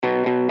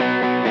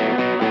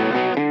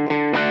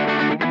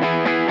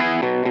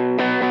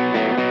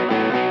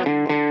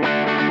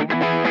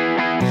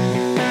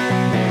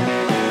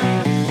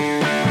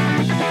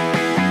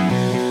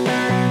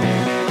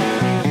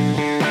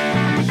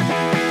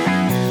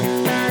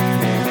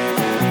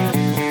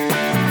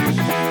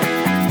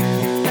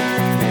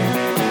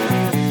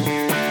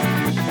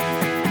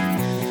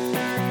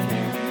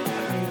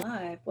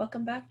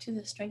to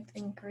the Strength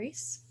and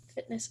Grace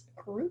Fitness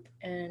Group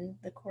and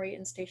the Corey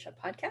and Stacia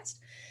podcast.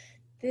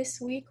 This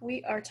week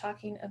we are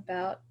talking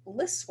about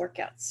LISS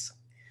workouts.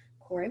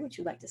 Corey, would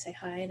you like to say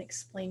hi and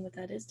explain what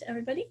that is to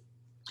everybody?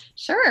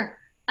 Sure.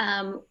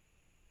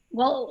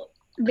 Well,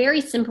 very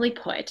simply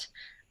put,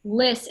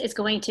 LISS is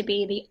going to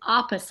be the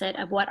opposite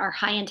of what our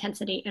high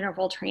intensity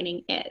interval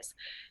training is.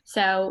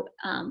 So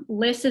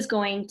LISS is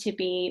going to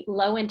be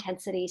low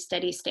intensity,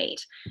 steady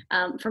state.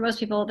 For most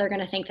people, they're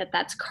going to think that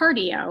that's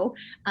cardio,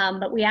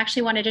 but we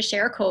actually wanted to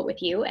share a quote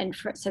with you. And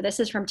so this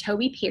is from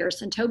Toby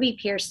Pierce, and Toby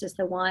Pierce is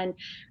the one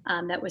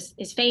that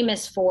is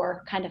famous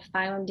for kind of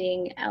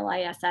founding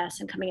LISS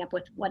and coming up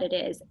with what it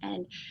is.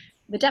 And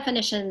the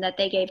definition that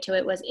they gave to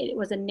it was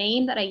a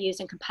name that I use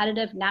in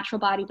competitive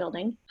natural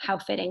bodybuilding. How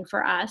fitting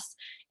for us.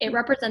 It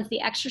represents the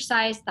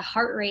exercise, the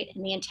heart rate,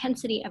 and the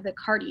intensity of the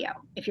cardio.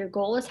 If your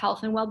goal is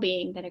health and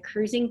well-being, then a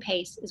cruising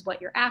pace is what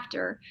you're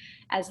after,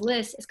 as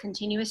LISS is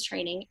continuous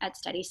training at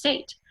steady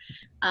state.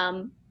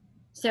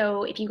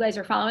 So if you guys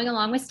are following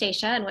along with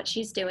Stacia and what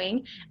she's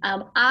doing,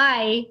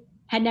 I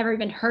had never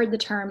even heard the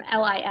term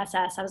LISS.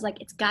 I was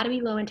like, it's got to be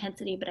low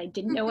intensity, but I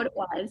didn't know what it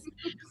was.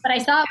 But I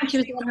saw when she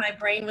was doing my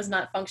brain was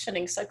not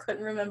functioning, so I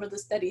couldn't remember the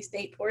steady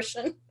state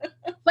portion.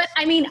 But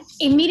I mean,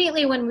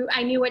 immediately when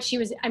I knew what she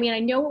was, I mean, I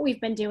know what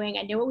we've been doing.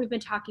 I know what we've been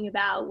talking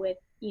about with,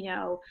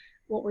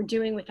 what we're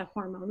doing with the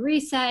hormone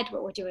reset,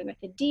 what we're doing with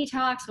the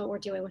detox, what we're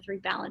doing with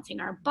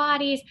rebalancing our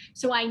bodies.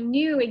 So I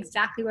knew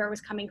exactly where it was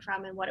coming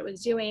from and what it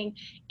was doing.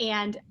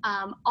 And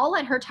I'll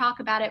let her talk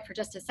about it for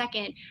just a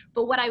second.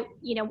 But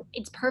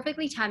it's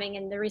perfectly timing.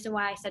 And the reason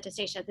why I said to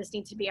Stacia, this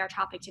needs to be our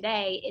topic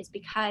today is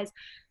because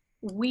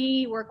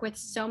we work with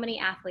so many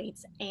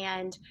athletes,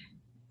 and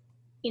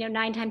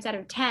 9 times out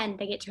of 10,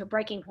 they get to a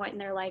breaking point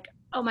and they're like,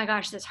 oh my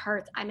gosh, this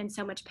hurts. I'm in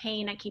so much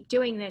pain. I keep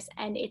doing this.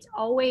 And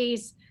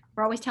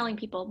we're always telling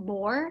people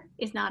more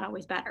is not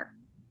always better.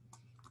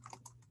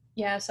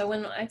 Yeah. So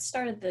when I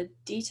started the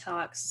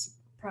detox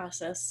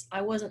process,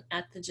 I wasn't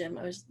at the gym.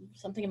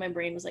 Something in my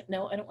brain was like,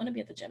 no, I don't want to be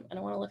at the gym. I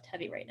don't want to lift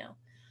heavy right now.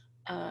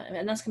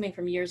 And that's coming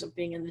from years of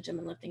being in the gym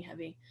and lifting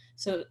heavy.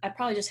 So I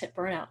probably just hit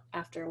burnout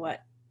after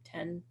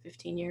 10,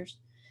 15 years,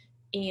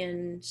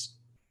 and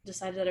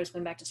decided that I was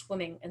going back to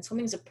swimming. And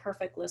swimming is a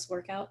perfect LISS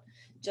workout.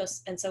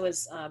 And so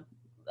is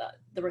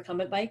the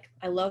recumbent bike.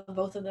 I love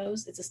both of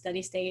those. It's a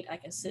steady state. I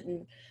can sit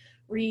and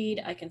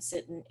read. I can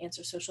sit and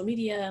answer social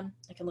media.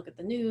 I can look at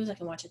the news. I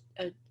can watch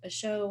a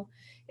show.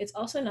 It's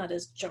also not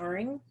as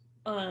jarring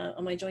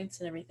on my joints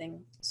and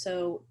everything.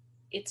 So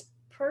it's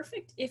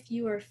perfect if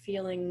you are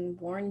feeling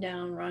worn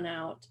down, run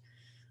out,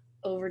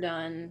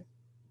 overdone,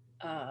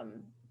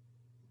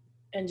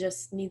 and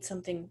just need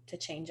something to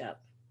change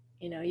up.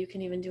 You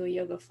can even do a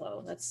yoga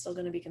flow. That's still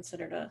going to be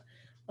considered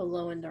a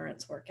low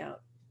endurance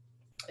workout.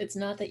 It's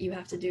not that you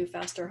have to do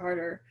faster,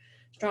 harder,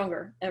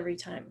 stronger every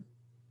time.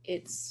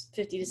 It's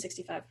 50 to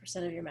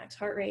 65% of your max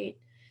heart rate.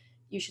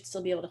 You should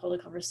still be able to hold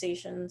a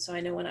conversation. So I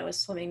know when I was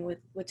swimming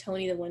with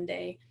Tony the one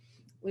day,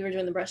 we were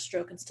doing the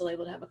breaststroke and still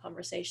able to have a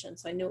conversation.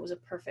 So I knew it was a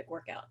perfect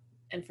workout.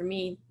 And for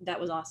me, that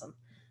was awesome.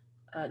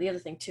 The other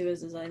thing too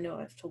is I know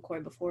I've told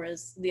Corey before,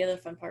 is the other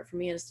fun part for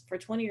me is for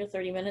 20 or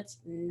 30 minutes,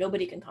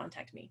 nobody can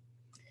contact me.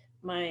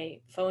 My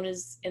phone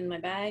is in my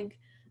bag.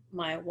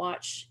 My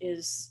watch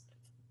is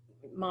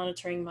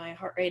monitoring my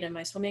heart rate and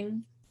my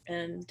swimming,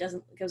 and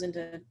goes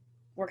into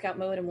workout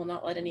mode and will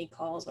not let any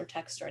calls or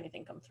texts or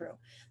anything come through.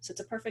 So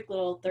it's a perfect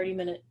little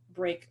 30-minute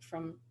break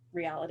from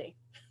reality.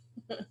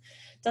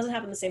 Doesn't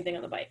happen the same thing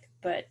on the bike,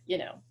 but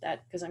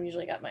that, because I'm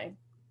usually got my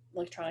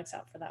electronics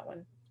out for that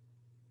one.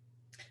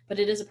 But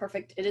it is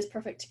perfect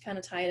to kind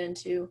of tie it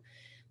into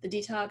the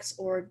detox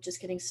or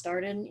just getting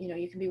started.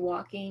 You can be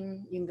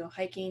walking, you can go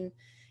hiking,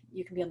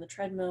 you can be on the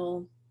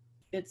treadmill.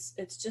 It's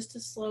just a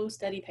slow,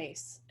 steady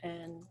pace,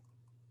 and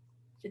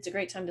it's a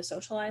great time to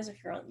socialize if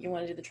you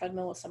want to do the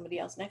treadmill with somebody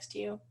else next to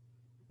you.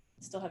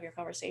 Still have your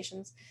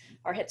conversations.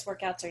 Our HIIT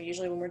workouts are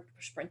usually when we're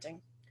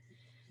sprinting,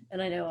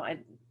 and I know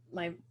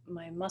my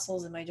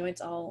muscles and my joints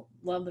all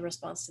love the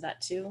response to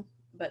that too.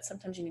 But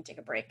sometimes you need to take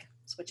a break,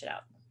 switch it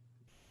out.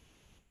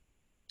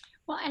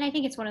 Well, and I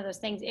think it's one of those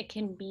things. It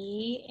can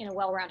be in a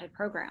well-rounded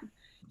program.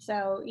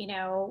 So,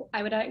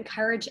 I would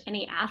encourage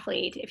any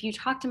athlete, if you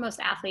talk to most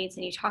athletes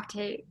and you talk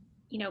to,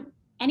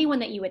 anyone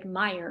that you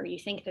admire, you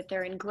think that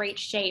they're in great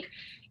shape,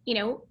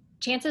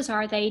 chances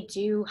are they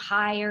do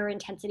higher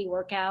intensity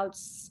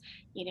workouts,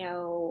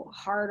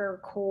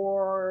 harder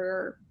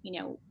core,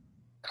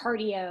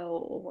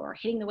 cardio, or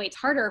hitting the weights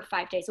harder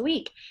 5 days a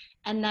week.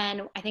 And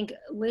then I think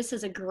LISS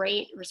is a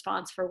great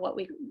response for what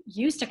we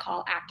used to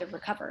call active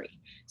recovery.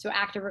 So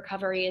active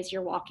recovery is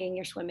you're walking,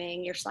 you're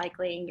swimming, you're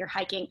cycling, you're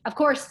hiking. Of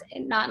course,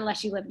 not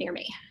unless you live near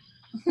me.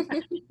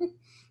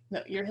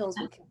 No, your hills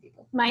will kill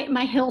people.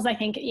 My hills, I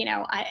think,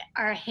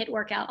 are a HIIT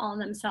workout all in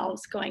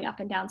themselves, going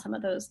up and down some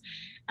of those.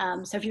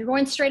 So if you're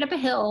going straight up a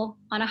hill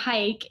on a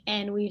hike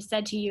and we've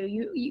said to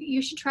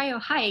you should try a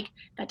hike,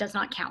 that does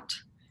not count.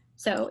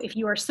 So if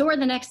you are sore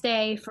the next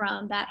day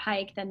from that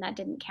hike, then that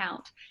didn't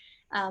count.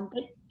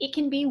 But it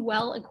can be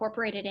well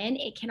incorporated in.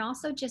 It can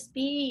also just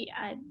be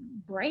a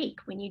break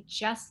when you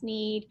just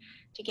need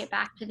to get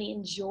back to the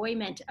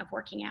enjoyment of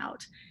working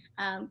out.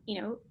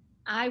 You know,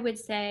 I would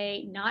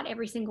say not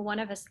every single one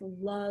of us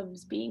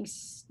loves being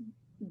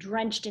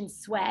drenched in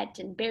sweat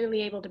and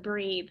barely able to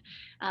breathe.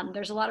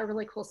 There's a lot of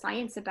really cool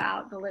science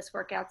about the LISS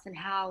workouts and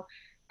how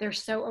they're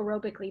so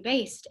aerobically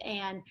based,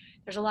 and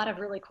there's a lot of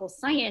really cool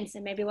science.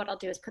 And maybe what I'll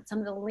do is put some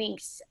of the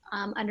links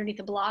underneath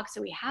the blog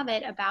so we have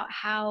it, about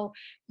how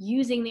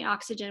using the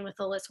oxygen with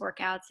the LISS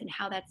workouts and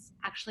how that's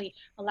actually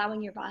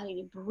allowing your body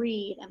to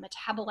breathe and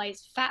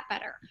metabolize fat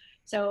better.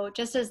 So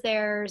just as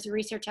there's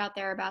research out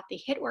there about the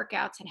HIIT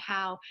workouts and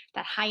how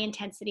that high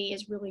intensity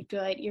is really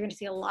good, you're going to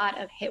see a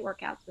lot of HIIT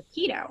workouts with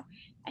keto,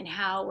 and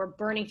how we're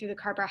burning through the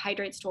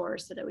carbohydrate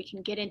stores so that we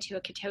can get into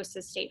a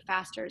ketosis state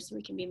faster, so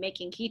we can be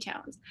making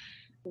ketones.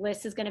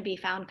 LISS is going to be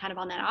found kind of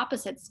on that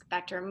opposite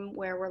spectrum,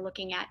 where we're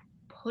looking at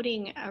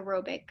putting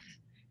aerobic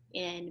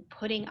in,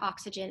 putting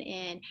oxygen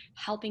in,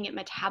 helping it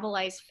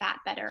metabolize fat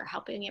better,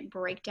 helping it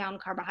break down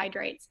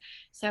carbohydrates.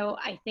 So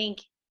I think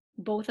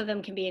both of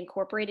them can be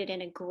incorporated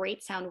in a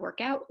great sound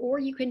workout, or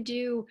you can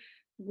do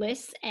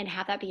LISS and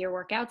have that be your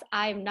workouts.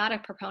 I'm not a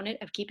proponent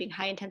of keeping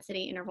high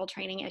intensity interval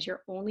training as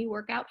your only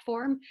workout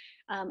form.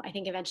 I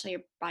think eventually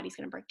your body's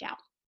going to break down.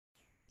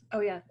 Oh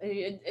yeah,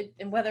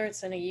 and whether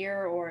it's in a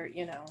year or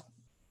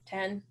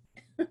 10,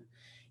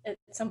 at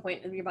some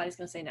point your body's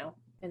going to say no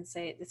and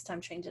say it's time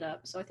to change it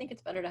up. So I think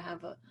it's better to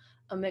have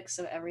a mix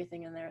of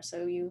everything in there.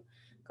 So you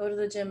go to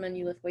the gym and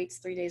you lift weights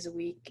 3 days a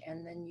week,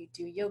 and then you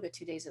do yoga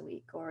 2 days a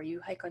week, or you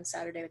hike on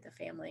Saturday with the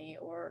family,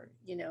 or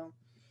you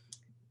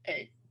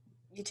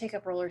take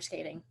up roller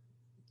skating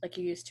like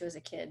you used to as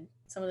a kid.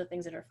 Some of the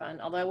things that are fun.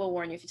 Although I will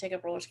warn you, if you take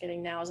up roller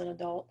skating now as an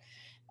adult,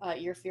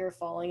 your fear of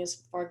falling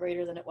is far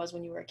greater than it was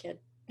when you were a kid.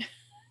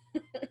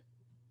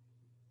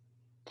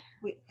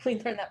 we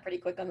learned that pretty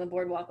quick on the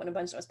boardwalk when a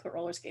bunch of us put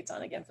roller skates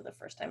on again for the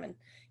first time in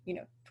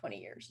 20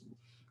 years.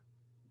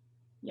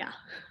 Yeah.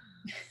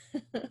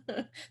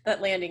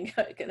 that landing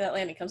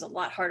comes a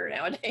lot harder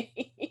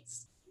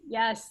nowadays.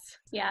 Yes.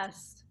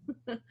 Yes.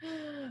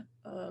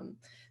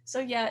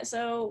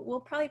 So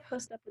we'll probably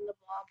post up in the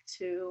blog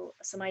too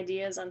some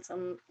ideas on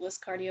some LISS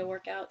cardio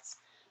workouts.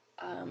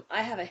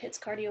 I have a HIIT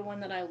cardio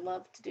one that I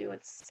love to do.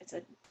 It's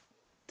a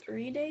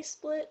 3-day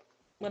split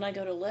when I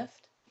go to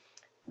lift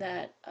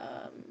that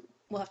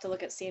we'll have to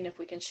look at seeing if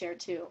we can share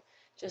too,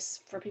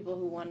 just for people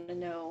who want to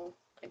know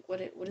like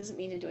what does it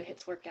mean to do a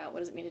HIIT workout? What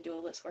does it mean to do a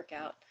LISS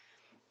workout?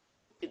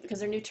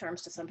 Because they're new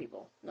terms to some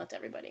people, not to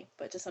everybody,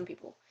 but to some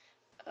people.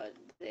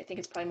 I think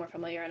it's probably more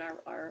familiar in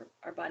our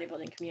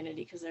bodybuilding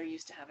community because they're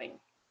used to having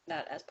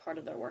that as part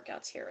of their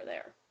workouts here or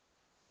there.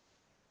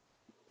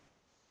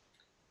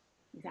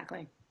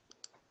 Exactly.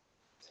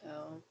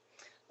 So,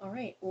 all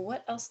right. Well,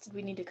 what else did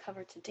we need to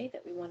cover today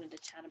that we wanted to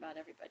chat about,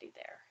 everybody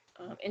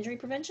there? Injury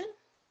prevention?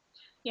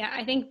 Yeah,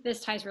 I think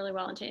this ties really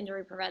well into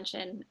injury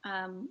prevention.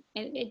 And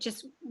it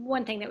just,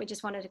 one thing that we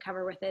just wanted to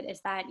cover with it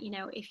is that,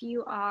 if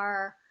you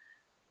are,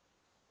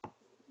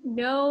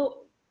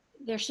 no,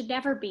 there should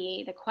never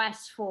be the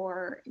quest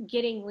for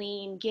getting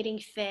lean, getting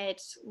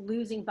fit,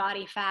 losing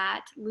body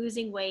fat,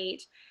 losing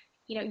weight.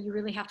 You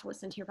really have to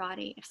listen to your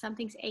body. If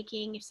something's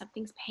aching, if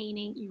something's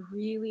paining, you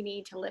really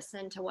need to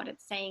listen to what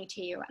it's saying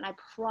to you. And I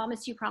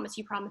promise you,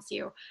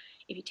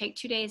 if you take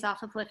 2 days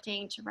off of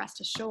lifting to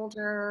rest a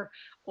shoulder,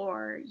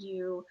 or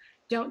you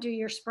don't do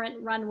your sprint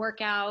run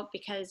workout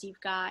because you've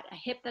got a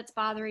hip that's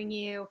bothering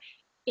you,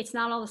 it's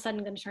not all of a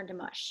sudden going to turn to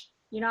mush.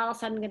 You're not all of a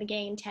sudden going to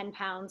gain 10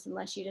 pounds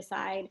unless you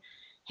decide,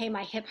 hey,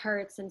 my hip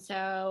hurts, and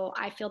so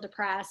I feel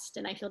depressed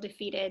and I feel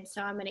defeated,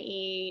 so I'm going to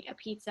eat a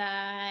pizza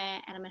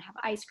and I'm going to have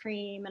ice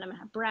cream and I'm going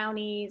to have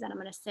brownies and I'm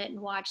going to sit and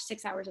watch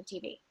 6 hours of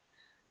TV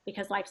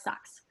because life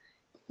sucks.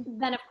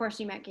 Then of course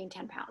you might gain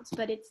 10 pounds,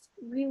 but it's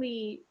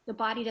really, the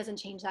body doesn't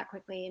change that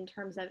quickly. In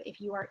terms of, if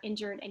you are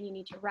injured and you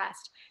need to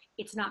rest,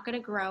 it's not going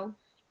to grow.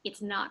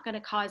 It's not going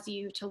to cause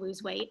you to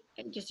lose weight.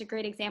 Just a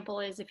great example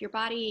is if your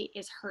body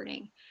is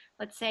hurting.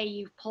 Let's say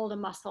you've pulled a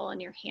muscle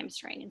in your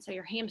hamstring, and so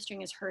your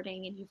hamstring is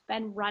hurting and you've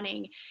been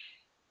running.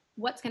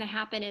 What's going to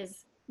happen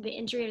is the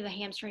injury of the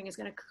hamstring is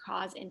going to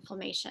cause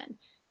inflammation.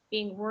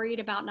 Being worried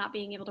about not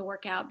being able to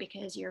work out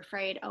because you're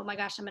afraid, oh my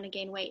gosh, I'm going to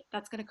gain weight,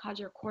 that's going to cause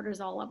your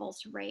cortisol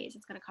levels to raise.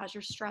 It's going to cause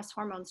your stress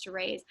hormones to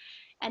raise.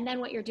 And then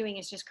what you're doing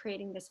is just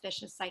creating this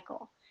vicious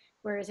cycle.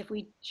 Whereas if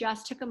we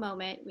just took a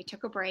moment, we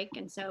took a break,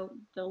 and so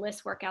the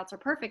LISS workouts are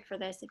perfect for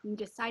this. If you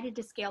decided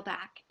to scale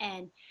back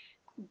and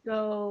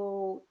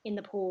go in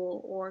the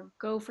pool or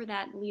go for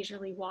that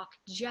leisurely walk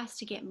just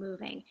to get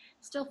moving,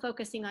 still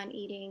focusing on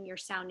eating your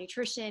sound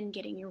nutrition,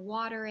 getting your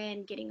water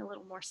in, getting a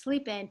little more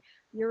sleep in,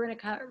 you're going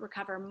to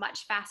recover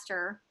much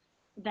faster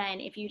than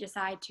if you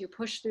decide to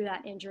push through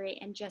that injury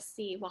and just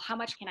see, well, how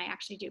much can I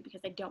actually do,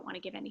 because I don't want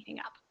to give anything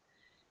up.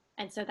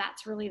 And so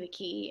that's really the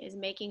key, is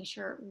making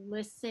sure,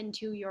 listen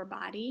to your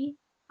body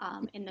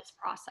in this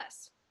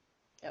process.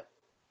 Yep.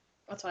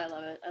 That's why I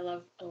love it. I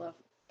love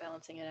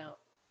balancing it out.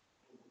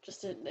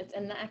 It's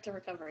an active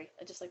recovery.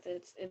 I just like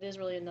that it is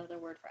really another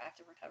word for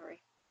active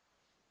recovery.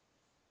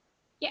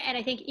 Yeah, and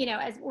I think,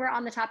 as we're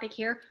on the topic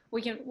here,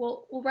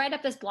 we'll write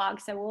up this blog.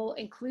 So we'll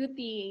include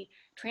the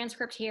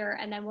transcript here,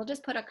 and then we'll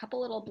just put a couple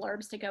little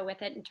blurbs to go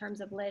with it in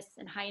terms of LISS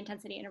and high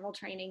intensity interval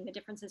training, the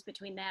differences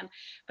between them.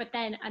 But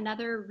then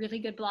another really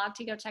good blog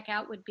to go check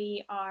out would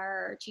be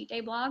our cheat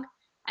day blog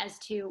as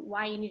to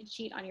why you need to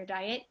cheat on your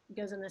diet. It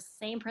goes in the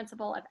same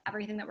principle of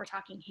everything that we're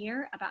talking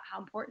here about how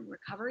important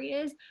recovery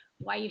is,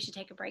 why you should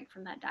take a break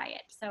from that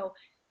diet. So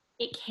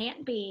it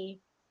can't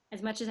be,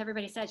 as much as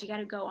everybody says, you got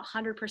to go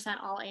 100%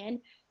 all in.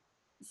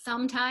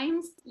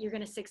 Sometimes you're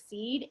going to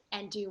succeed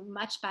and do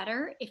much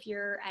better if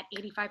you're at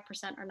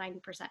 85% or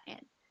 90% in,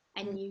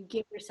 and you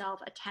give yourself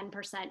a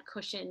 10%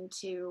 cushion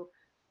to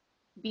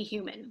be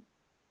human.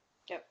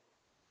 Yep.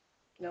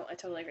 No, I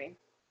totally agree.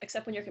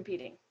 Except when you're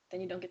competing,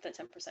 then you don't get that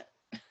 10%.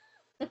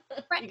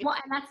 Right. Well,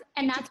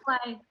 and that's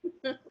why.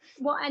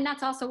 Well, and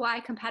that's also why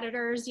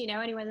competitors,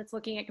 anyone that's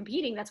looking at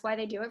competing, that's why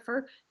they do it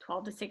for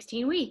 12 to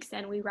 16 weeks.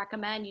 And we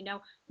recommend,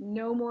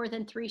 no more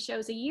than 3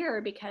 shows a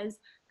year, because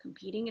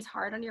competing is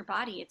hard on your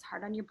body. It's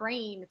hard on your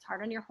brain. It's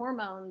hard on your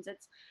hormones.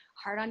 It's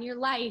hard on your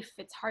life.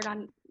 It's hard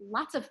on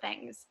lots of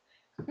things.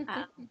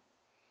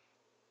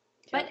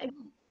 But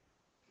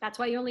that's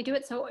why you only do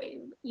it. So,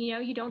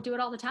 you don't do it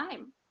all the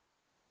time.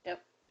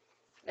 Yep.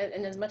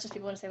 And as much as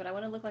people want to say, but I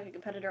want to look like a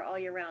competitor all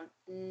year round.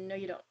 No,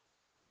 you don't.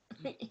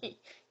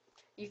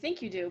 You think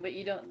you do, but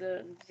you don't.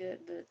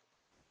 The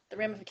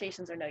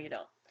ramifications are no, you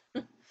don't.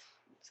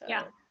 So.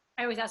 Yeah.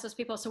 I always ask those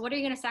people, so what are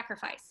you going to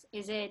sacrifice?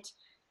 Is it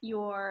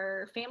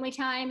your family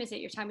time? Is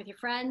it your time with your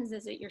friends?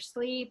 Is it your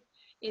sleep?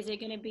 Is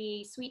it going to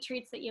be sweet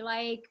treats that you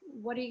like?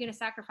 What are you going to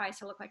sacrifice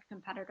to look like a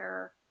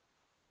competitor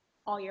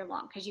all year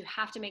long? Because you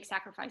have to make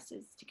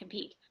sacrifices to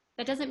compete.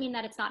 That doesn't mean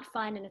that it's not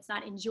fun and it's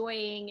not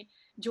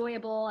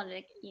enjoyable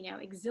and,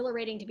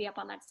 exhilarating to be up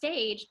on that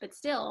stage, but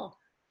still,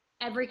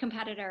 every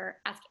competitor,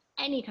 ask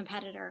any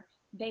competitor,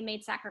 they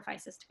made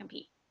sacrifices to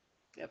compete.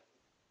 Yep.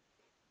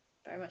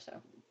 Very much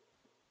so.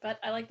 But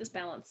I like this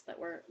balance that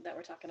we're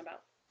talking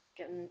about.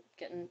 Getting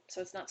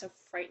so it's not so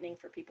frightening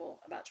for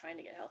people about trying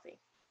to get healthy,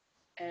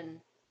 and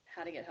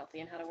how to get healthy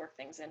and how to work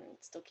things in and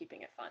still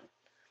keeping it fun.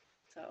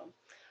 So, all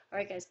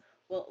right, guys.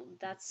 Well,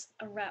 that's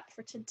a wrap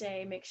for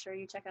today. Make sure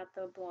you check out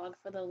the blog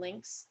for the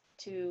links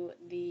to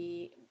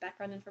the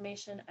background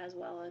information, as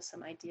well as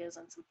some ideas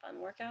on some fun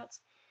workouts,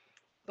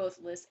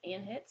 both LISS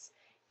and HIITs.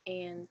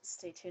 And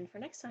stay tuned for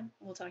next time.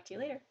 We'll talk to you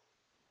later.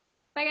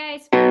 Bye,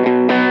 guys.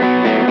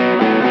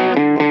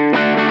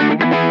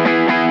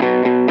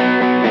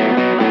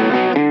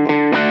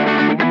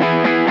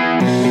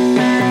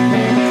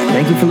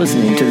 Thank you for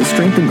listening to the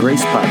Strength and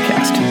Grace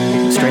podcast.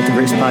 The Strength and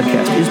Grace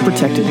podcast is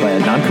protected by a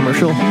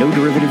non-commercial,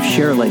 no-derivative,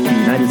 share-alike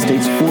United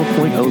States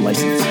 4.0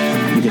 license.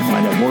 You can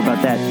find out more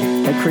about that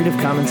at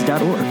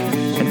creativecommons.org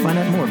and find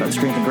out more about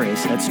Strength and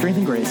Grace at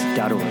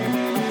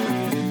strengthandgrace.org.